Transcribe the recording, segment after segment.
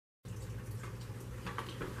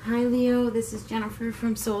Hi Leo, this is Jennifer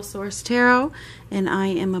from Soul Source Tarot, and I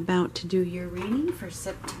am about to do your reading for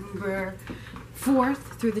September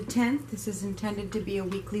 4th through the 10th. This is intended to be a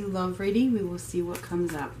weekly love reading. We will see what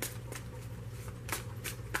comes up.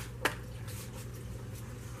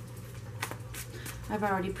 I've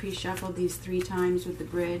already pre-shuffled these 3 times with the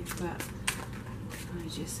bridge, but I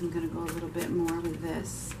just am going to go a little bit more with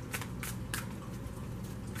this.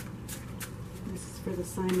 This is for the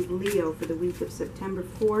sign of Leo for the week of September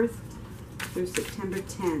 4th through September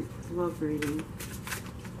 10th. Love reading.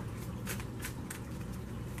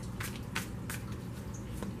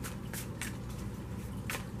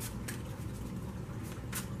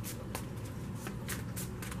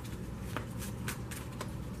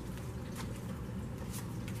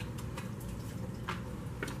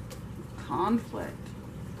 Conflict.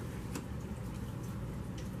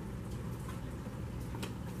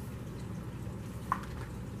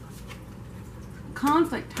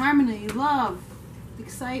 Conflict, harmony, love,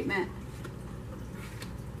 excitement,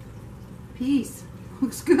 peace.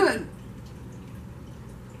 Looks good.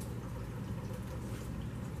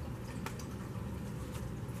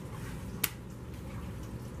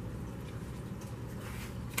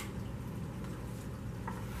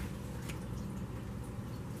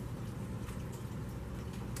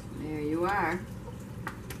 There you are.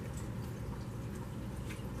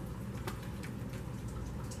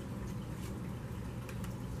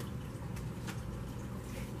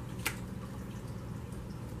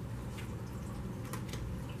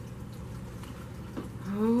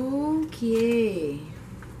 Okay.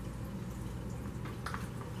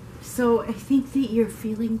 So I think that you're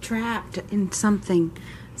feeling trapped in something.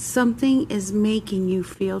 Something is making you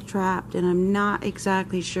feel trapped, and I'm not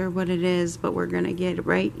exactly sure what it is, but we're going to get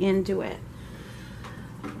right into it.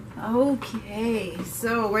 Okay,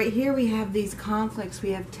 so right here we have these conflicts,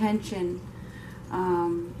 we have tension,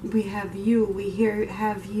 we have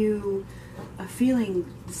you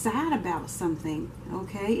feeling sad about something,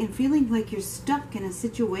 okay, and feeling like you're stuck in a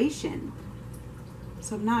situation.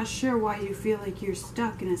 So I'm not sure why you feel like you're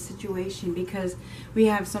stuck in a situation, because we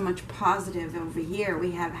have so much positive over here.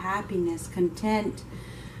 We have happiness, content,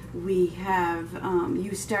 we have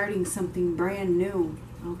you starting something brand new,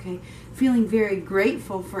 okay, feeling very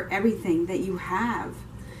grateful for everything that you have.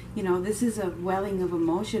 You know, this is a welling of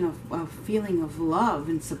emotion, of feeling of love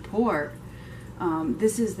and support.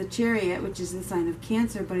 This is the Chariot, which is the sign of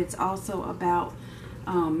Cancer, but it's also about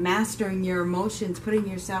mastering your emotions, putting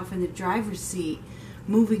yourself in the driver's seat,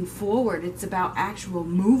 moving forward. It's about actual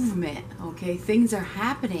movement, okay? Things are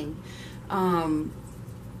happening. I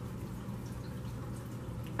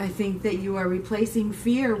think that you are replacing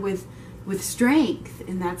fear with strength,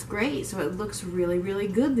 and that's great. So it looks really, really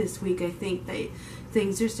good this week. I think that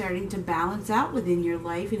things are starting to balance out within your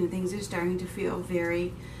life, and things are starting to feel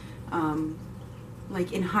very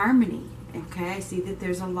like in harmony, okay? I see that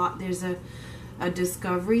there's a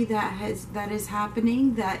discovery that is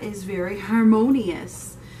happening that is very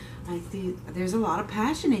harmonious. I think there's a lot of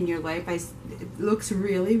passion in your life. It looks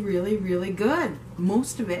really, really, really good.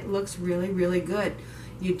 Most of it looks really, really good.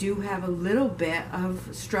 You do have a little bit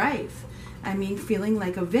of strife. I mean, feeling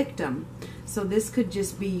like a victim. So this could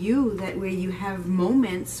just be you, that where you have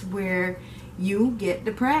moments where you get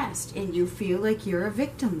depressed and you feel like you're a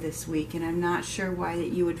victim this week. And I'm not sure why that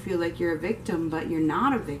you would feel like you're a victim, but you're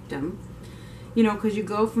not a victim. You know, because you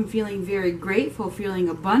go from feeling very grateful, feeling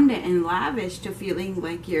abundant and lavish, to feeling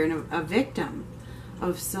like you're a victim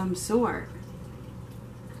of some sort.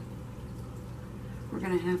 We're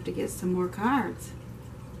going to have to get some more cards.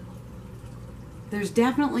 There's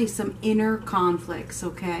definitely some inner conflicts,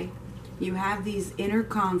 okay? You have these inner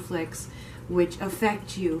conflicts which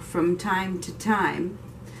affect you from time to time,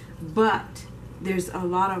 but there's a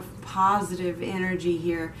lot of positive energy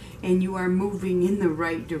here, and you are moving in the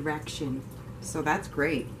right direction. So that's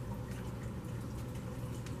great.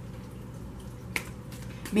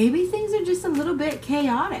 Maybe things are just a little bit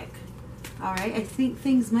chaotic. All right, I think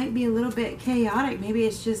things might be a little bit chaotic. Maybe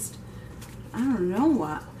it's just, I don't know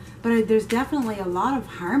what. But there's definitely a lot of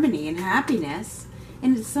harmony and happiness.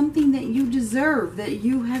 And it's something that you deserve, that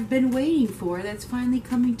you have been waiting for, that's finally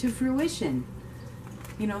coming to fruition.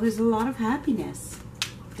 You know, there's a lot of happiness.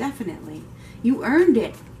 Definitely. You earned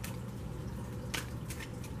it.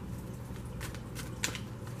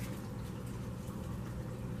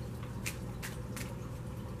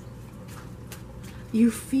 You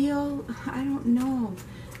feel, I don't know,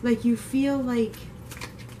 like you feel like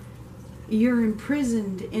you're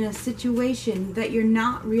imprisoned in a situation that you're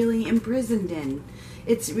not really imprisoned in.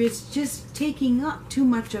 It's just taking up too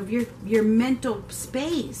much of your mental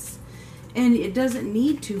space. And it doesn't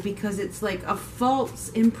need to, because it's like a false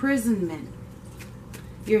imprisonment.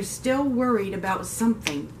 You're still worried about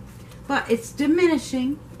something. But it's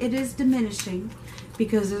diminishing. It is diminishing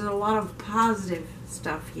because there's a lot of positive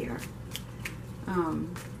stuff here.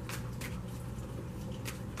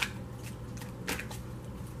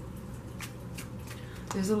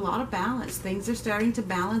 There's a lot of balance. Things are starting to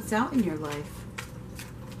balance out in your life.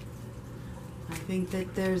 I think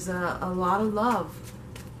that there's a lot of love.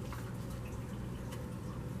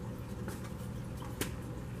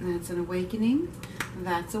 That's an awakening.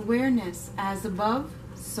 That's awareness. As above,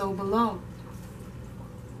 so below.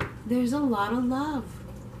 There's a lot of love.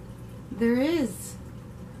 There is.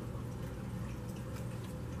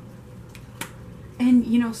 And,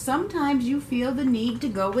 you know, sometimes you feel the need to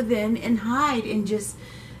go within and hide and just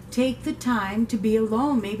take the time to be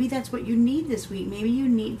alone. Maybe that's what you need this week. Maybe you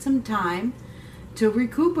need some time to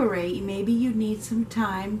recuperate. Maybe you need some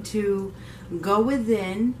time to go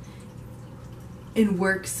within and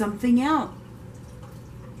work something out.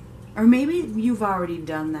 Or maybe you've already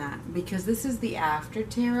done that, because this is the after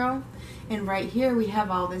tarot. And right here we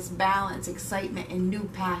have all this balance, excitement, and new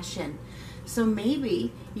passion. So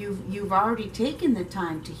maybe you've already taken the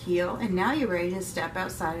time to heal, and now you're ready to step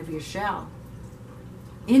outside of your shell.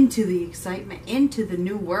 Into the excitement, into the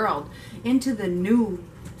new world, into the new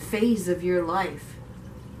phase of your life.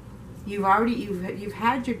 You've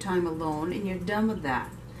had your time alone, and you're done with that.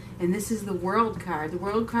 And this is the World card. The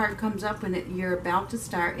World card comes up when you're about to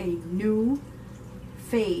start a new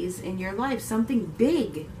phase in your life. Something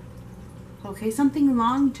big. Okay, something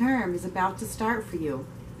long term is about to start for you.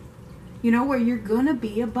 You know, where you're going to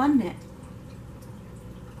be abundant.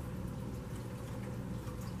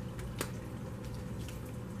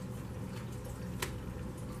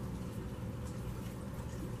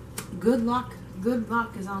 Good luck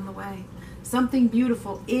is on the way. Something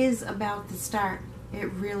beautiful is about to start. It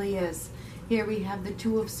really is. Here we have the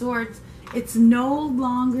Two of Swords. It's no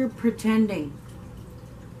longer pretending.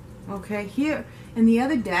 Okay, here in the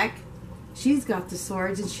other deck, she's got the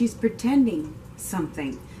swords and she's pretending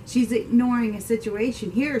something. She's ignoring a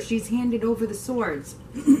situation. Here, she's handed over the swords.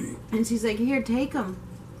 And she's like, here, take them.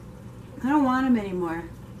 I don't want them anymore.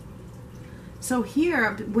 So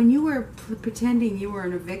here, when you were pretending you were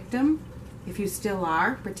a victim, if you still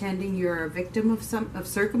are, pretending you're a victim of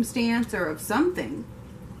circumstance or of something,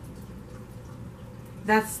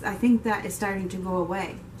 I think that is starting to go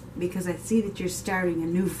away. Because I see that you're starting a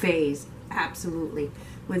new phase, absolutely,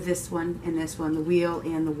 with this one and this one, the Wheel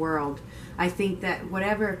and the World. I think that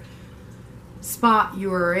whatever spot you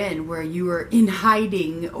were in, where you were in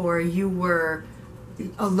hiding or you were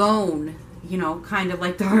alone, you know, kind of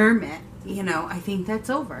like the Hermit, you know, I think that's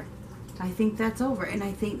over. I think that's over. And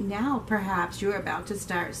I think now perhaps you're about to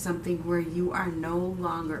start something where you are no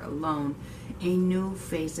longer alone. A new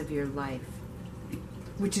phase of your life,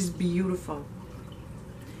 which is beautiful.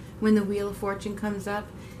 When the Wheel of Fortune comes up,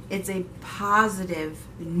 it's a positive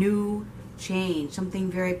new change,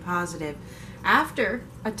 something very positive. After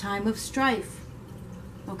a time of strife,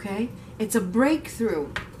 okay? It's a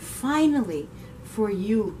breakthrough, finally, for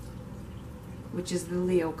you, which is the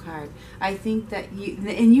Leo card. I think that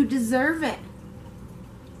you deserve it.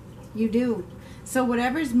 You do. So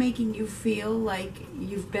whatever's making you feel like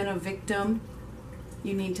you've been a victim,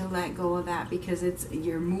 you need to let go of that, because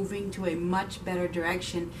you're moving to a much better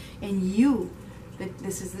direction. And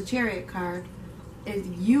this is the Chariot card,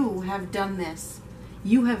 you have done this.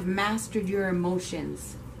 You have mastered your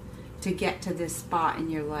emotions to get to this spot in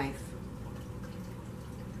your life.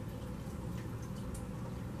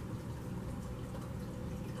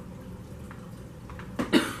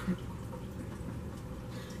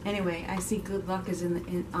 Anyway, I see good luck is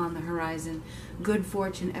on the horizon. Good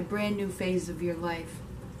fortune, a brand new phase of your life.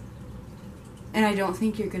 And I don't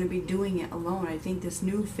think you're going to be doing it alone. I think this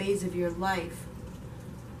new phase of your life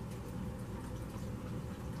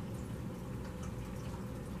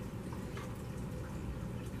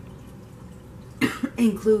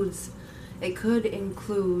it could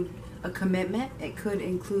include a commitment. It could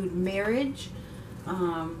include marriage.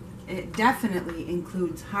 It definitely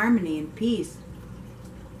includes harmony and peace.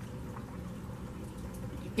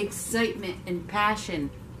 Excitement and passion.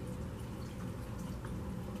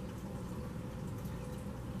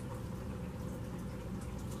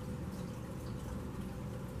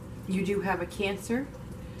 You do have a Cancer.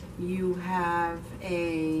 You have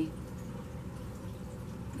a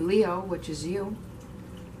Leo, which is you.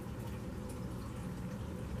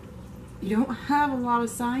 You don't have a lot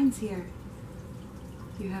of signs here.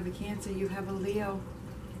 You have a Cancer, you have a Leo,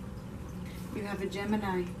 you have a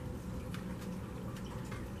Gemini,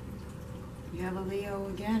 you have a Leo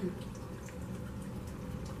again.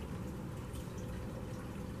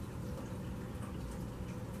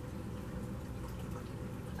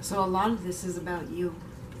 So a lot of this is about you.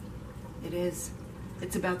 It is.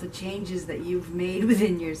 It's about the changes that you've made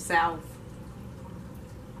within yourself.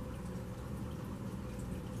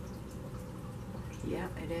 Yeah,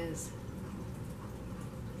 it is.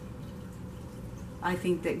 I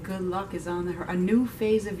think that good luck is on the horizon. A new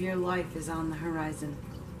phase of your life is on the horizon.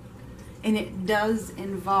 And it does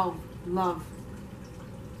involve love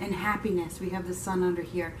and happiness. We have the sun under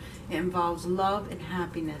here. It involves love and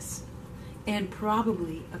happiness. And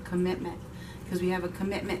probably a commitment. Because we have a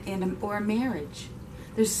commitment and or a marriage.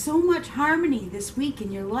 There's so much harmony this week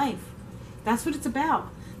in your life. That's what it's about.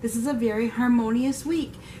 This is a very harmonious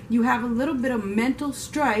week. You have a little bit of mental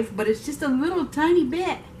strife, but it's just a little tiny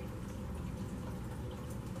bit.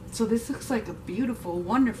 So this looks like a beautiful,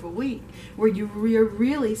 wonderful week where you're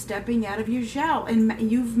really stepping out of your shell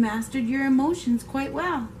and you've mastered your emotions quite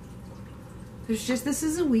well. This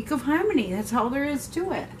is a week of harmony. That's all there is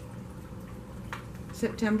to it.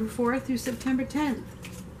 September 4th through September 10th.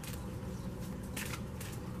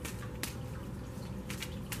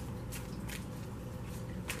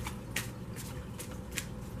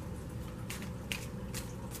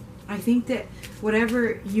 I think that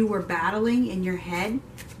whatever you were battling in your head,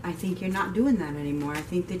 I think you're not doing that anymore. I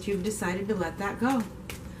think that you've decided to let that go.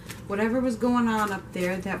 Whatever was going on up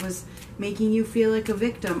there that was making you feel like a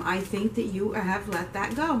victim, I think that you have let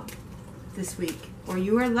that go this week. Or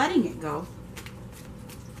you are letting it go.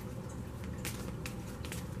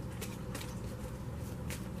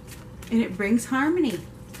 And it brings harmony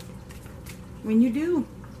when you do.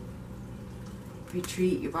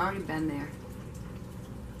 Retreat, you've already been there.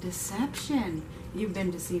 Deception. You've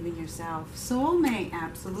been deceiving yourself. Soulmate,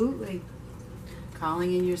 absolutely.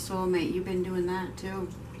 Calling in your soulmate. You've been doing that too.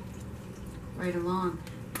 Right along.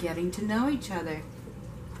 Getting to know each other.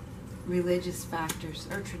 Religious factors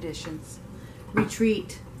or traditions.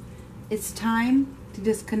 Retreat. It's time to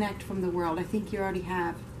disconnect from the world. I think you already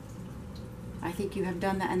have. I think you have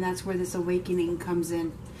done that, and that's where this awakening comes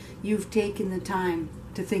in. You've taken the time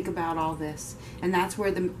to think about all this. And that's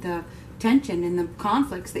where the tension and the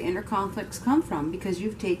conflicts, the inner conflicts come from, because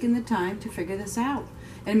you've taken the time to figure this out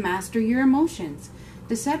and master your emotions.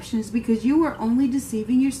 Deception is because you were only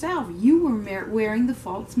deceiving yourself. You were wearing the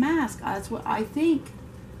false mask. That's what I think.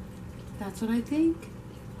 That's what I think.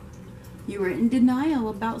 You were in denial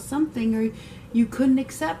about something, or you couldn't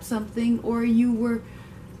accept something, or you were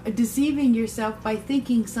deceiving yourself by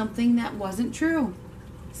thinking something that wasn't true.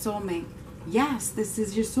 Soulmate. Yes, this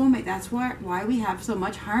is your soulmate. That's why we have so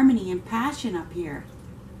much harmony and passion up here.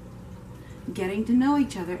 Getting to know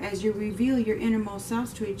each other. As you reveal your innermost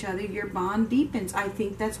selves to each other, your bond deepens. I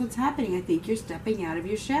think that's what's happening. I think you're stepping out of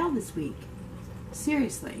your shell this week.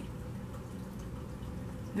 Seriously.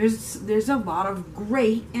 There's a lot of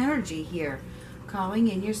great energy here. Calling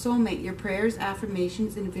in your soulmate. Your prayers,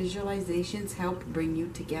 affirmations, and visualizations help bring you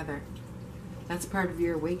together. That's part of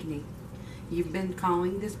your awakening. You've been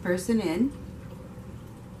calling this person in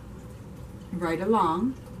right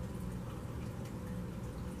along.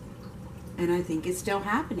 And I think it's still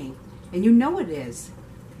happening. And you know it is.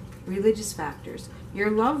 Religious factors. Your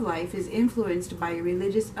love life is influenced by your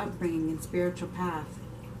religious upbringing and spiritual path.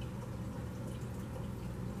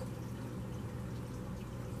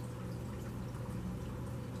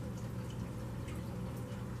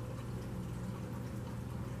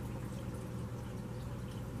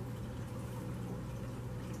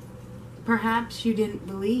 Perhaps you didn't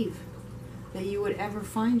believe that you would ever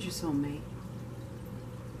find your soulmate.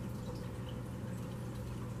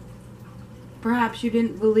 Perhaps you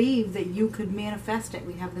didn't believe that you could manifest it.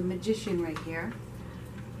 We have the Magician right here.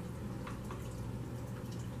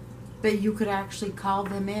 That you could actually call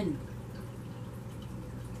them in.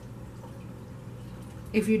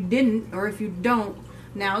 If you didn't, or if you don't,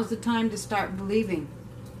 now's the time to start believing.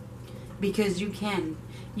 Because you can.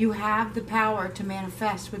 You have the power to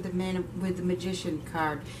manifest with the Magician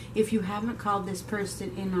card. If you haven't called this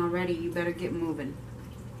person in already, you better get moving.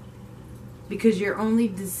 Because you're only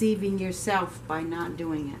deceiving yourself by not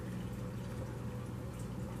doing it.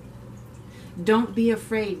 Don't be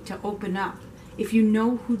afraid to open up. If you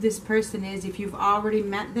know who this person is, if you've already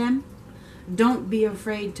met them, don't be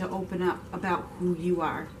afraid to open up about who you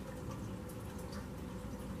are.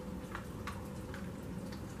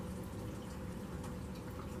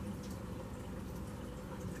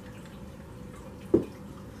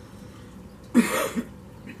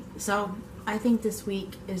 So, I think this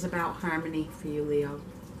week is about harmony for you, Leo.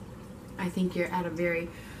 I think you're at a very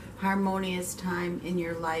harmonious time in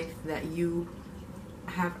your life that you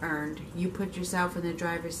have earned. You put yourself in the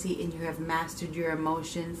driver's seat and you have mastered your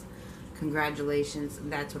emotions. Congratulations.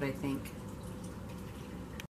 That's what I think.